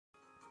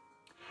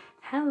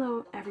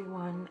Hello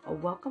everyone,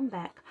 welcome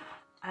back.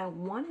 I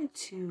wanted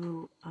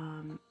to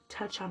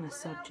touch on a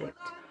subject.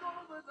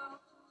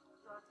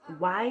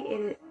 Why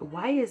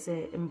is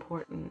it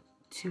important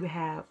to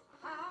have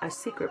a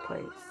secret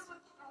place,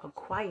 a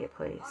quiet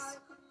place,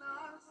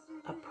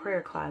 a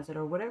prayer closet,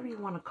 or whatever you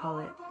want to call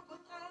it?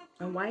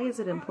 And why is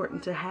it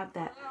important to have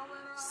that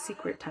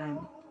secret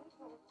time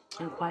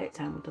and quiet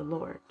time with the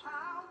Lord?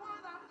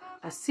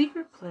 A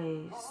secret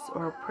place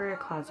or a prayer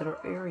closet or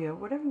area,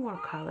 whatever you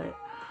want to call it,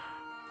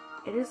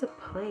 it is a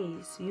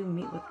place you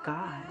meet with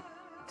God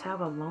to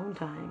have alone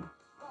time.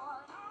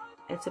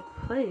 It's a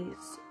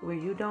place where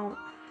you don't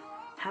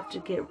have to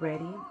get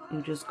ready.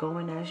 You just go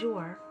in as you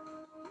are.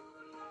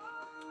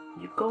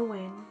 You go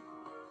in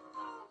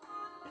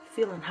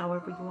feeling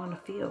however you want to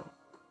feel.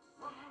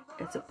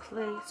 It's a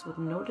place with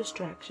no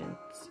distractions,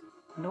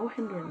 no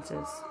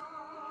hindrances.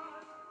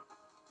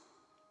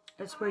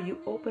 It's where you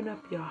open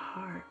up your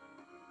heart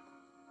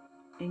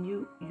and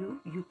you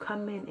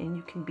come in and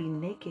you can be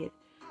naked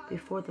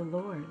before the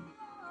Lord.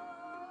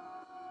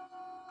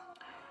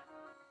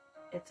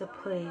 It's a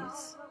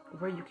place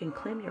where you can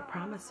claim your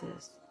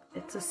promises.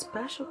 It's a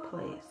special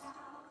place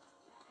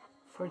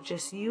for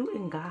just you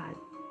and God.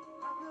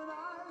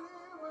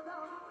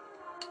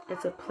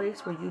 It's a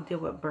place where you deal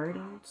with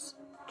burdens,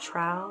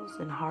 trials,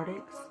 and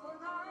heartaches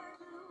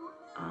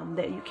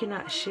that you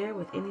cannot share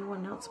with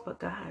anyone else but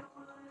God.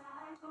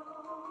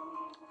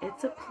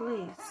 It's a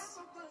place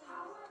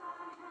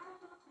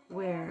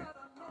where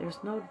there's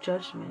no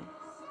judgment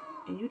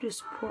and you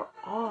just pour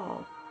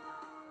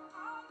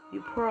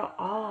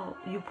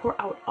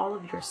out all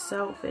of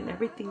yourself and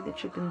everything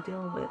that you've been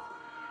dealing with,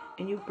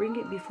 and you bring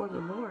it before the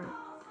Lord.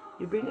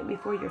 You bring it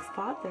before your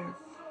Father.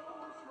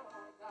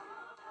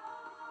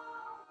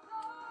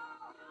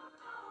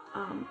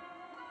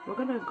 We're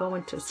going to go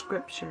into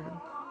scripture,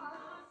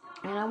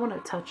 and I want to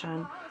touch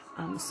on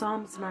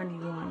Psalms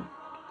 91,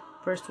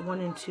 verse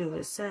 1 and 2.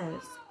 It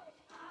says,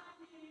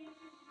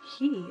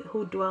 "He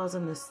who dwells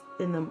in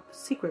the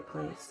secret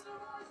place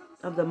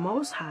of the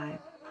Most High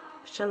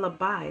shall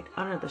abide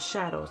under the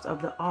shadows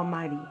of the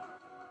Almighty.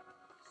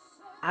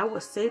 I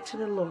will say to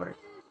the Lord,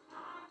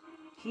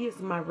 He is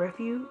my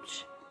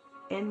refuge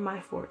and my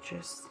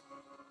fortress,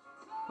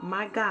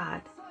 my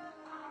God,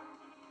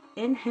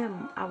 in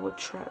Him I will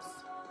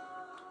trust."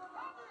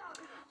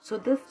 So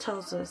this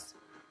tells us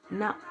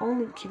not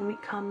only can we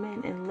come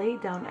in and lay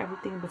down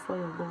everything before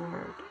the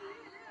Lord,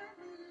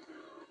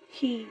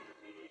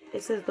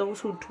 it says those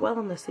who dwell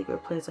in the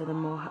secret place of the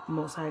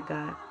Most High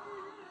God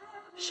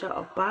shall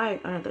abide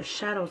under the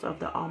shadows of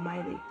the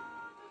Almighty.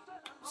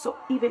 So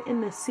even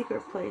in the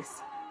secret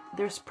place,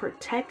 there's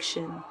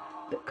protection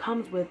that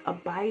comes with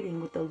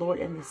abiding with the Lord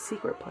in the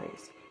secret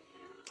place.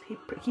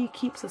 He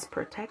keeps us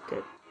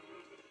protected.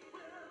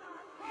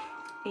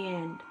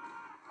 And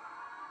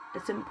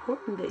it's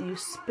important that you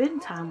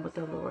spend time with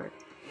the Lord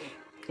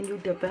and you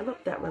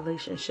develop that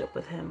relationship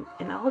with Him.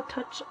 And I'll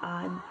touch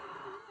on,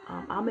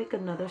 I'll make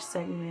another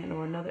segment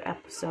or another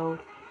episode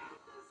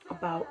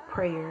about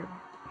prayer.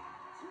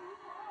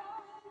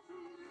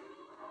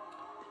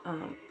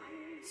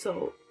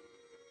 So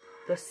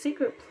the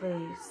secret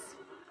place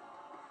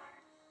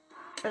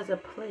is a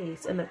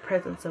place in the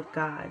presence of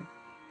God.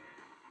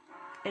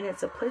 And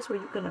it's a place where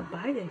you can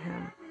abide in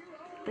Him.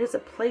 It is a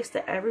place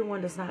that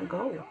everyone does not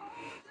go.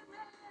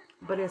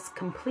 But it's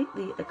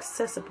completely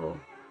accessible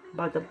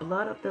by the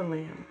blood of the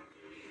Lamb.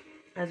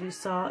 As we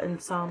saw in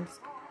Psalms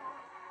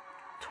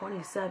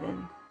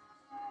 27,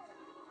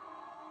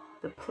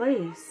 the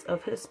place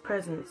of His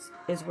presence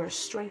is where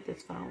strength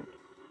is found.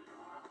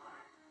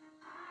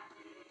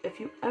 If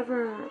you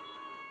ever,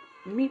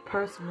 me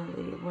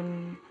personally,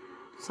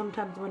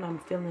 sometimes when I'm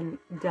feeling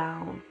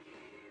down,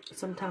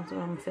 sometimes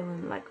when I'm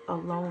feeling like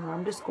alone or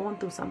I'm just going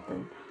through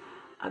something,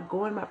 I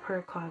go in my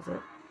prayer closet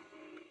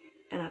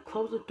and I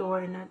close the door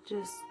and I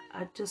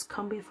just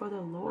come before the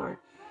Lord.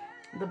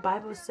 The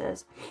Bible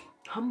says,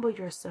 humble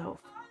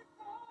yourself.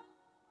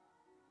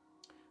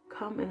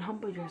 Come and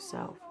humble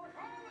yourself.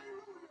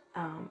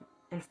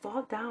 And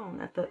fall down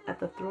at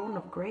the throne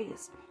of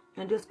grace.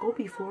 And just go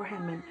before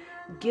Him and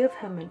give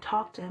Him and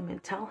talk to Him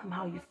and tell Him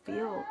how you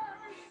feel.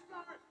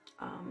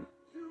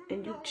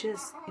 And you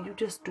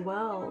just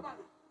dwell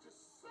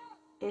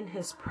in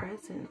His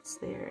presence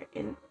there.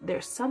 And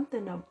there's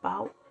something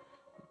about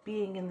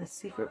being in the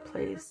secret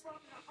place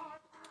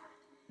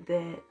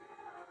that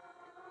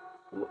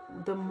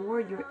the more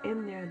you're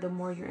in there, the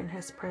more you're in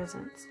His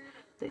presence.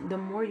 The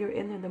more you're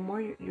in there, the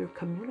more you're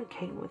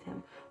communicating with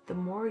Him. The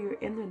more you're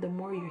in there, the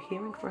more you're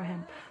hearing from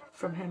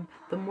Him.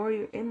 The more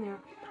you're in there,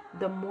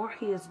 the more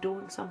He is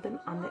doing something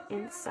on the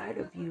inside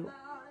of you.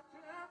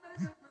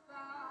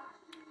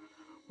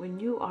 When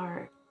you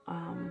are,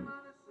 come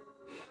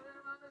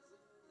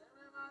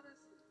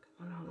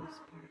on, Holy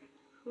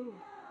Spirit.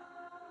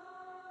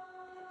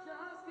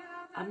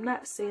 I'm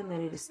not saying that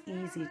it is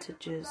easy to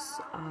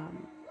just,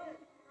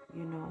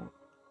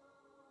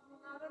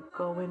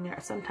 go in there.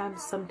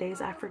 Sometimes, some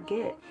days I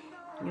forget.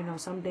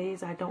 Some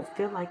days I don't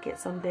feel like it.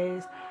 Some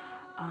days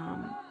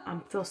I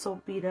feel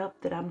so beat up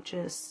that I'm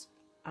just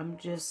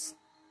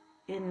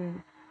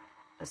in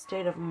a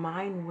state of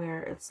mind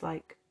where it's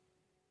like,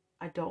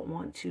 I don't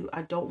want to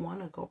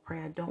go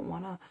pray. I don't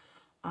want to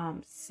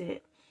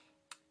sit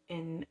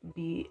and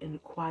be in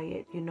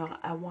quiet.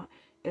 I want,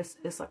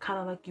 it's like kind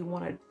of like you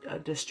want a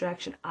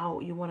distraction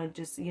out. You want to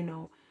just,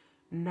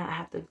 not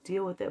have to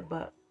deal with it.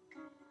 But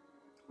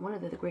one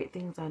of the great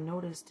things I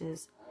noticed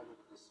is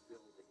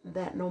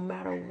that no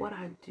matter what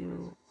I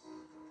do,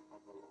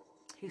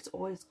 he's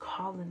always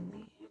calling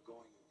me.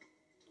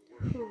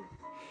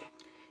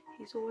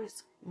 He's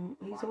always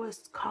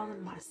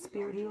calling my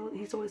spirit.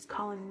 He's always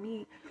calling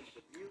me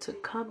to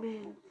come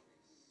in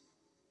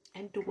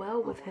and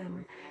dwell with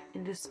him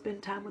and to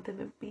spend time with him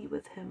and be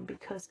with him,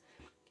 because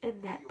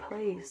in that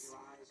place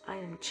I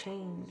am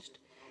changed.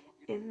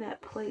 In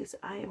that place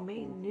I am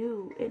made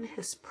new in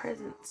his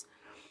presence.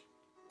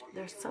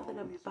 There's something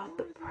about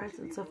the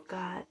presence of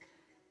God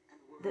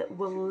that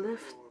will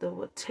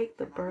take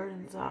the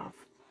burdens off.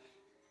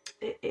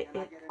 It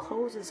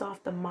closes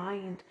off the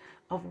mind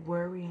of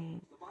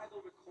worrying.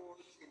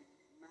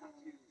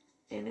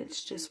 And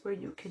it's just where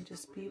you can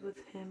just be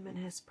with him in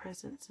his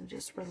presence and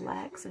just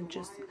relax and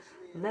just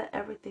let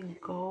everything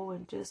go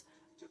and just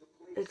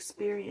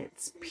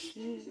experience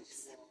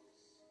peace.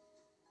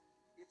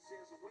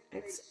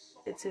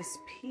 It's his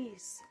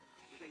peace.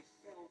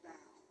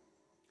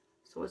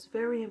 So it's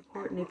very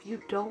important, if you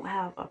don't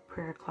have a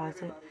prayer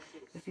closet,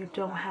 if you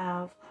don't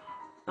have,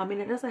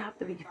 it doesn't have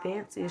to be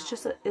fancy. It's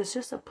just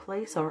a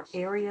place or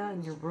area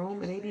in your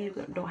room. And maybe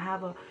you don't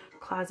have a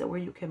closet where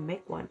you can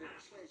make one.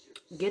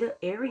 Get an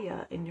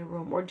area in your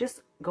room, or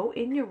just go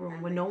in your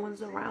room when no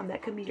one's around.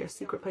 That can be your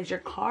secret place. Your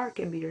car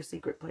can be your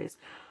secret place.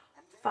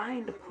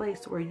 Find a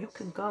place where you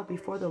can go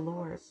before the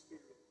Lord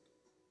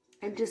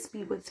and just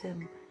be with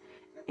him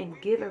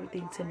and give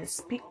everything to him and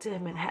speak to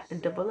him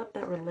and develop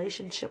that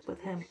relationship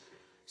with him,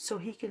 so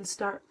he can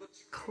start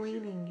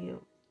cleaning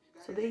you,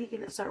 so that he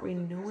can start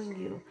renewing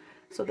you,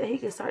 so that he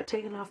can start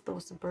taking off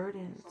those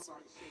burdens,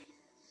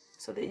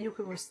 so that you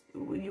can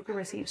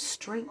receive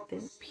strength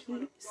and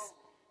peace.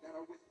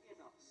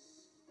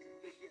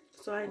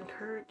 So I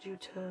encourage you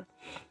to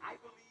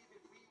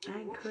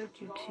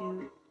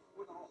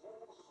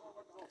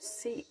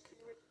seek,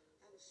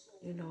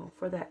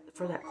 for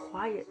that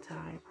quiet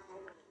time.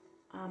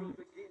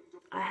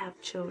 I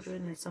have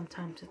children, and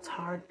sometimes it's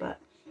hard, but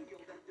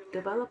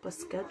develop a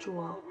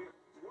schedule.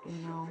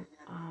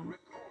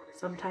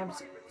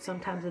 Sometimes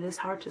it is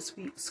hard to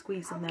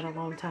squeeze in that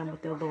alone time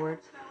with the Lord.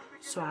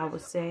 So I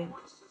would say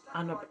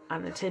on a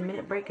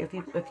 10-minute break, if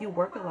you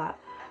work a lot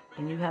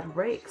and you have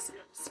breaks,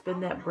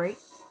 spend that break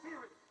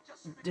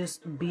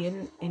just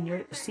being in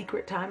your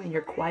secret time, in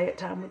your quiet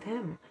time with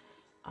him.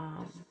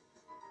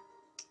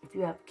 If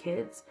you have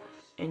kids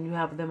and you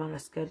have them on a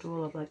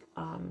schedule of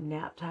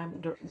nap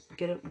time,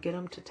 get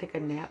them to take a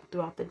nap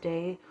throughout the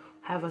day.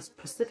 Have a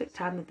specific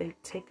time that they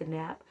take a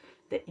nap,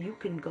 that you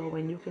can go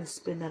and you can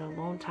spend that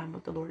alone time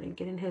with the Lord and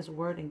get in his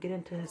word and get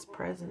into his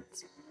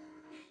presence.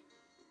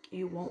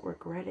 You won't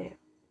regret it.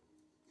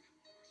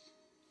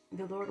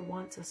 The Lord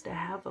wants us to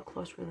have a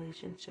close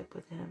relationship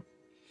with him.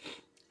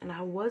 And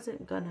I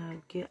wasn't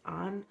gonna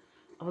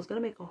I was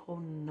gonna make a whole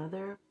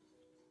nother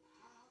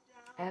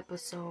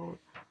episode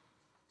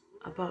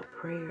about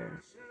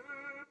prayer,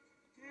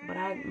 but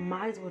I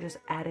might as well just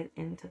add it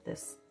into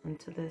this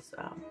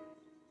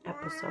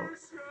episode.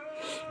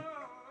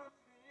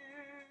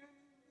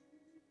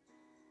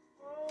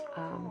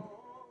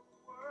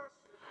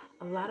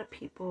 A lot of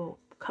people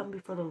come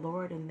before the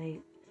Lord and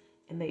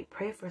they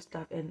pray for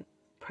stuff, and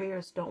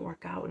prayers don't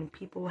work out, and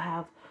people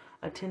have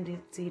a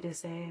tendency to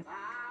say,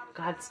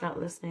 God's not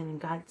listening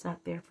and God's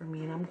not there for me,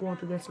 and I'm going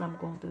through this and I'm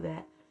going through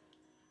that.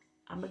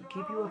 I'm going to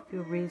give you a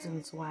few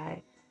reasons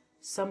why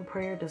some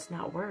prayer does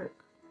not work.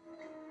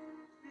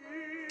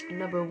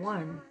 Number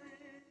one,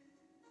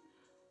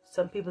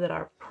 some people that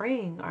are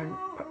praying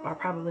are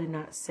probably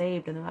not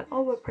saved, and they're like,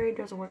 oh, well, prayer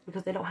doesn't work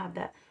because they don't have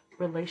that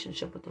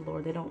relationship with the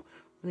Lord. They don't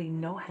really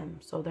know him,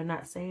 so they're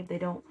not saved. They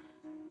don't,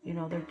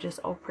 they're just,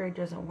 oh, prayer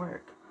doesn't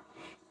work.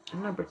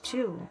 And number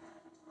two,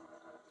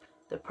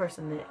 the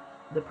person that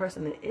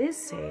is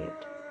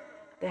saved,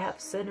 they have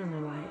sin in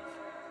their life.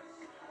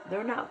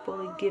 They're not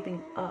fully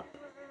giving up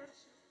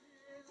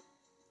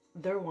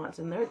their wants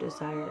and their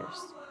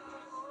desires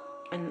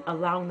and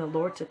allowing the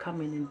Lord to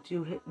come in and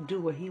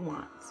do what he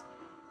wants.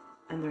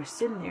 And they're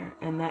sitting there,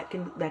 and that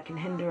can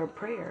hinder a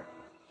prayer.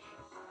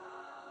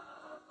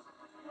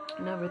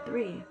 Number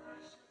three,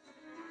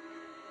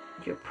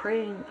 you're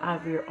praying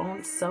out of your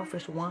own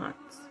selfish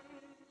wants.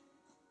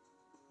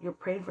 You're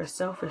praying for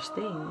selfish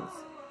things.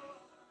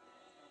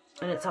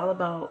 And it's all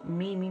about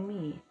me.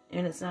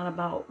 And it's not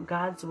about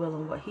God's will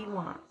and what he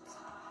wants.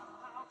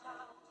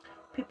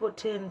 People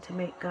tend to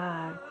make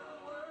God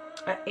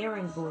an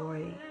errand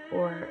boy,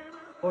 or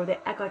they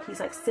act like he's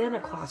like Santa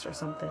Claus or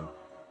something.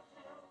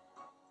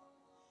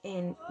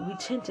 And we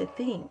tend to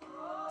think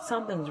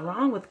something's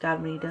wrong with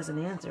God when he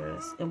doesn't answer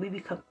us. And we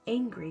become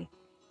angry.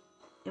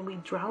 And we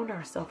drown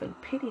ourselves in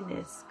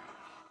pettiness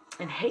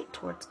and hate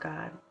towards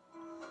God.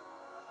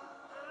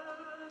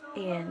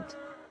 And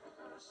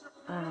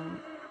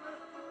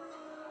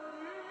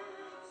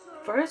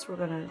First,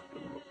 one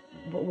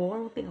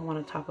thing I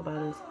want to talk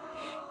about is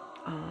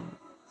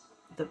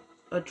the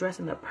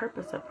addressing the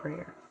purpose of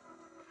prayer.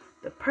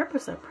 The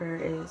purpose of prayer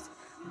is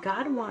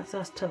God wants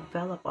us to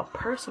develop a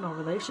personal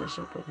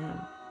relationship with Him.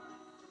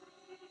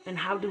 And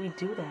how do we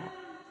do that?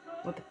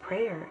 With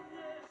prayer,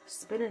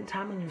 spending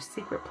time in your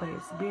secret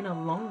place, being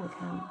alone with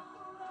Him,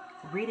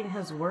 reading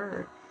His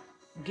Word,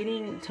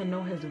 getting to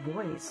know His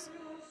voice.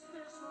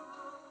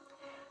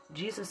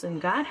 Jesus and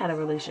God had a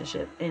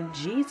relationship, and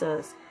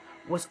Jesus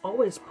was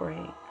always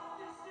praying.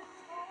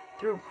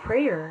 Through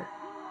prayer,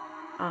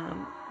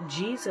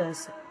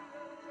 that's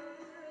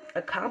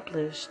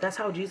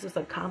how Jesus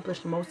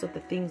accomplished most of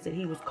the things that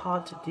He was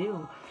called to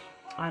do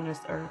on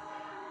this earth.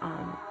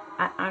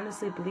 I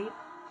honestly believe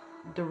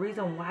the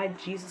reason why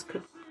Jesus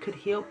could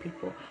heal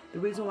people, the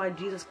reason why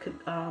Jesus could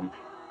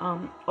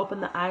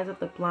open the eyes of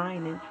the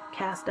blind and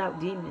cast out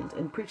demons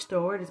and preach the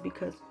word is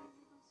because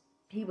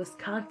He was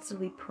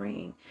constantly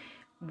praying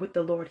with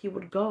the Lord. He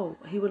would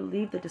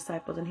leave the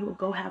disciples and He would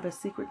go have a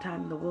secret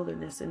time in the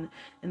wilderness and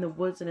in the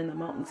woods and in the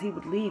mountains. He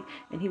would leave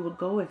and He would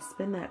go and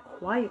spend that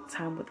quiet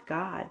time with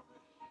God.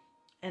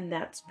 And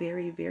that's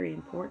very, very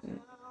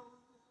important.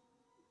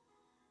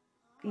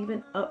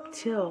 Even up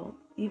till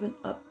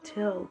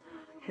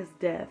His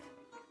death,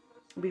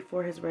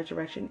 before His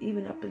resurrection,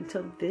 even up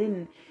until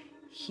then,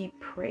 He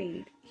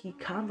prayed, He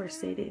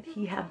conversated,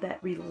 He had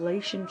that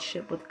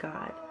relationship with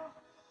God.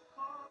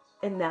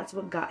 And that's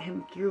what got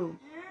Him through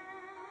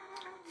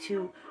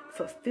to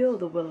fulfill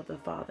the will of the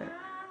Father.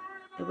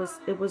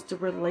 It was the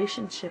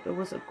relationship. It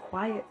was a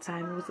quiet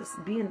time. It was this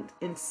being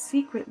in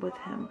secret with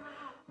Him,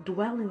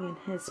 dwelling in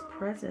His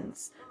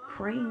presence,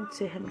 praying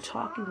to Him,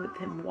 talking with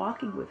Him,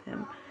 walking with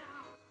Him.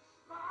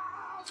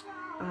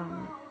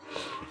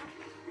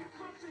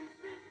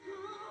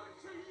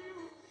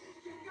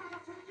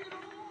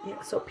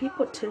 So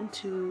people tend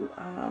to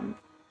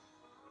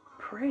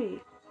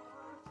pray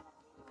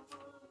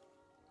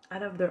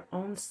out of their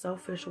own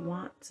selfish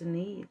wants and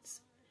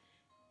needs,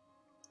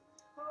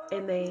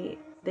 and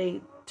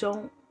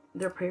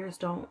their prayers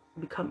don't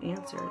become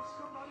answered,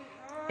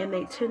 and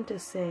they tend to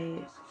say,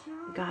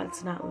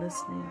 God's not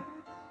listening,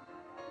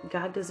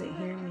 God doesn't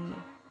hear me.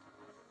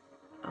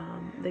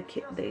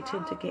 They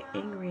tend to get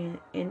angry,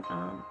 and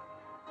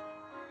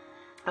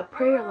a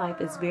prayer life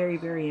is very,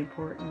 very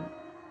important.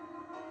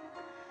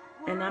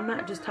 And I'm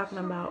not just talking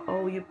about,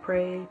 you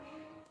pray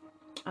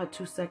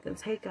 2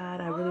 seconds, hey God,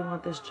 I really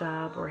want this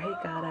job, or hey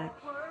God,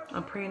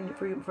 I'm praying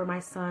for my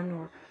son,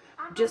 or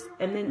just,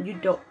 and then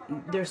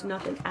there's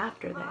nothing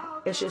after that.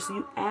 It's just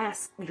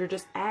you're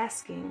just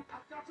asking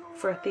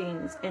for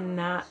things and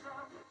not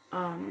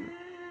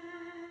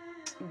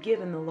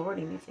giving the Lord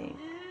anything.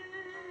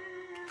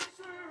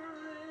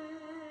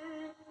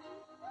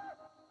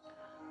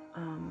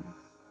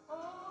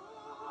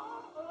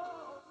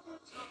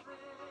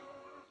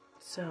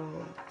 So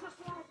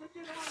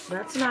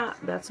that's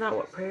not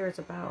what prayer is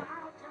about.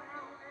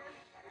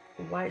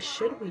 Why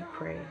should we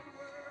pray?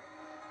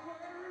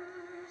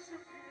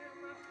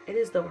 It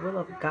is the will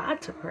of God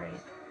to pray,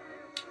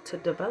 to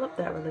develop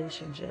that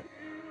relationship.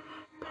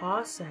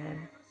 Paul said,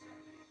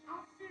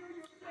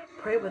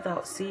 pray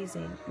without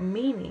ceasing,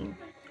 meaning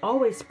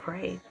always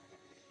pray.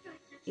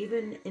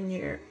 Even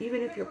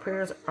if your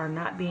prayers are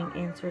not being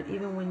answered,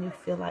 even when you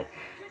feel like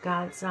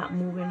God's not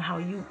moving how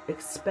you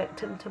expect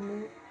Him to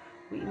move,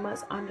 we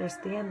must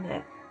understand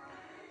that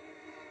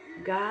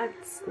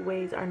God's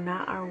ways are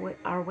not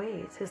our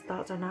ways. His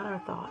thoughts are not our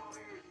thoughts.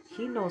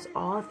 He knows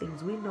all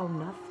things. We know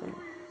nothing.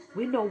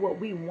 We know what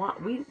we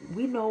want.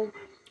 We know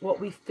what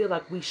we feel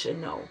like we should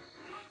know.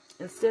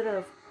 Instead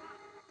of,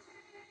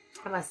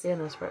 I'm not saying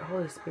this right,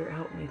 Holy Spirit,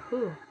 help me.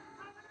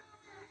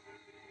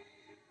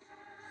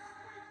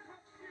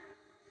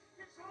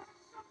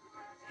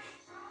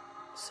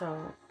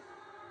 So,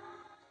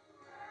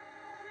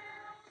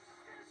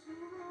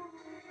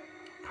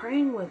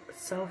 praying with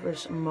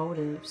selfish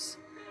motives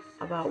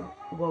about,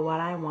 what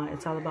I want,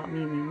 it's all about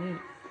me.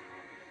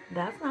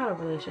 That's not a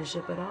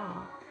relationship at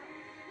all.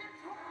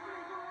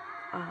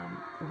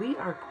 We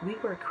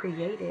were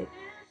created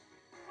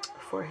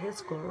for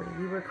His glory.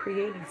 We were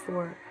created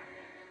for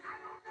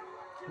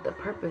the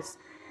purpose.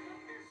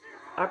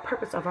 Our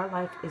purpose of our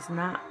life is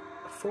not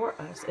for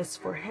us, it's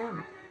for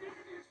Him.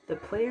 The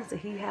plans that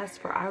He has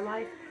for our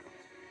life,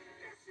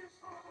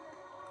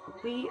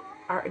 we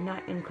are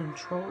not in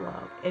control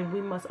of, and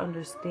we must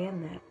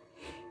understand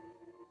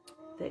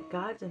that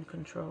God's in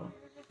control,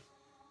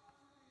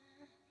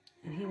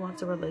 and He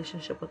wants a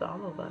relationship with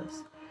all of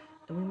us,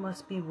 and we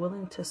must be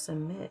willing to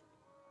submit.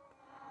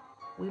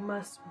 We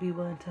must be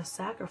willing to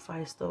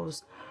sacrifice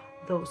those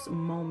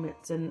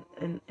moments and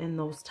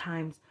those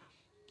times,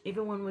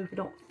 even when we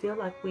don't feel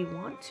like we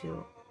want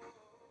to.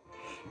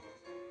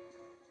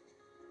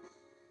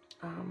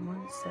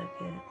 One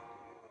second.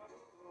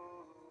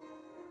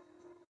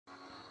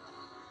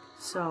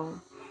 So,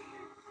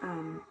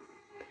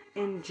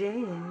 in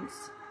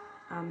James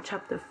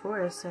chapter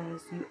 4, it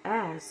says, you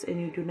ask and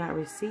you do not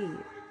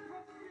receive,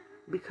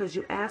 because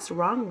you ask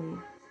wrongly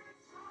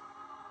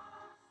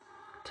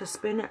to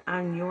spend it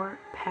on your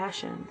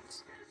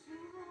passions.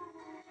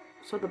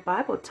 So the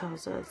Bible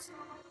tells us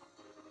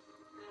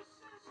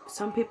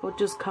some people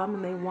just come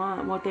and they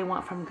want what they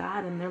want from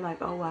God, and they're like,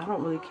 oh, well, I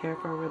don't really care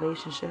for a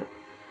relationship.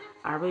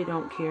 I really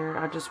don't care.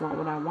 I just want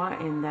what I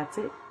want, and that's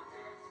it.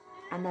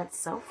 And that's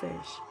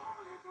selfish.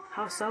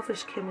 How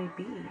selfish can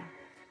we be?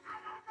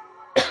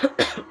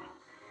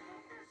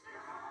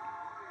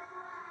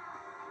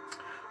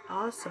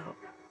 Also,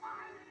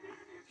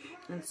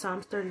 in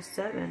Psalms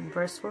 37,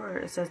 verse 4,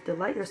 it says,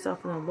 delight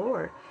yourself in the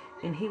Lord,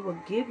 and he will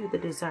give you the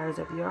desires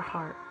of your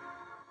heart.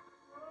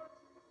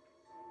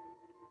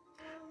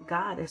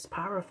 God is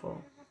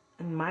powerful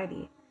and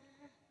mighty,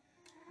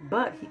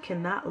 but he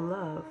cannot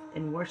love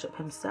and worship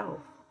himself.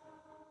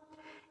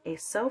 A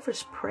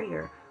selfish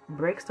prayer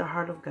breaks the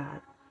heart of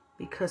God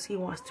because he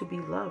wants to be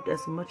loved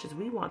as much as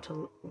we want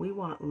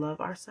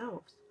love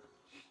ourselves.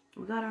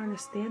 We gotta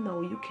understand,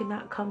 though, you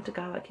cannot come to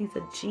God like he's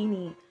a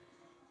genie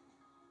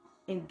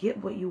and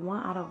get what you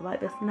want out of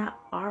life. It's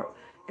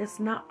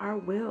not our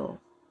will.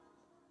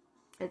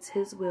 It's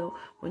his will.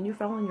 When you're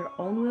following your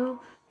own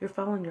will, you're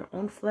following your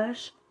own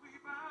flesh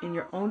and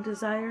your own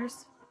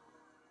desires,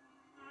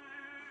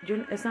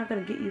 it's not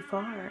going to get you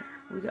far.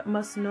 We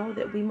must know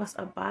that we must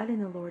abide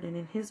in the Lord and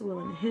in his will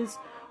and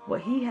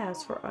what he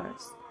has for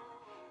us.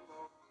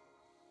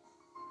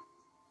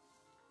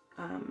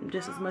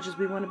 Just as much as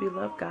we want to be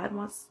loved, God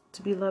wants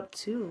to be loved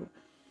too.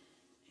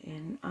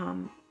 And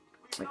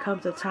there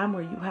comes a time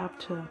where you have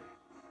to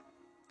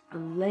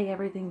lay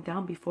everything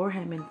down before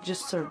him and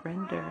just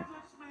surrender.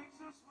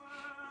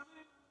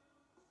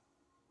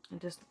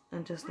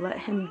 And just let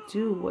him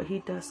do what he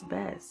does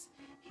best.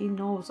 He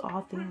knows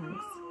all things.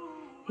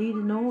 He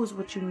knows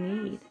what you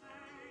need.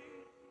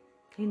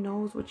 He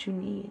knows what you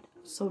need.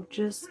 So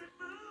just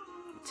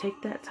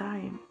take that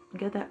time.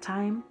 Get that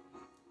time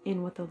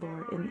in with the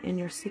Lord in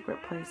your secret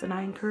place. And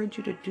I encourage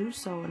you to do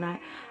so. And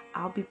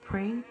I'll be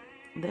praying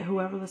that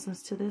whoever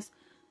listens to this,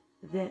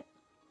 that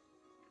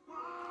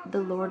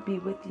the Lord be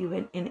with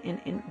you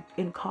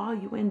and call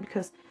you in,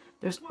 because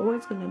there's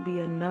always going to be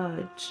a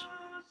nudge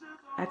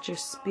at your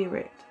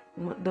spirit.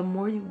 The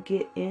more you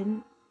get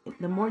in,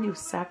 the more you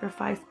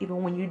sacrifice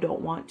even when you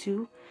don't want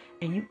to,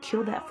 and you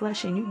kill that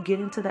flesh and you get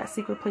into that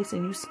secret place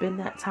and you spend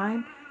that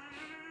time,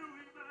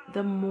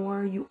 the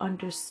more you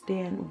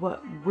understand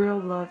what real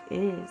love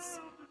is.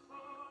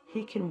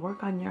 He can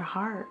work on your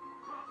heart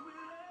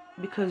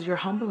because you're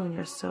humbling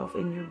yourself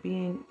and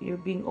you're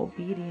being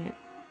obedient.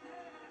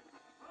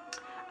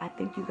 I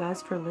thank you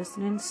guys for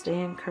listening. Stay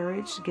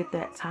encouraged. Get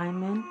that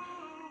time in.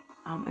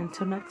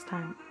 Until next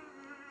time.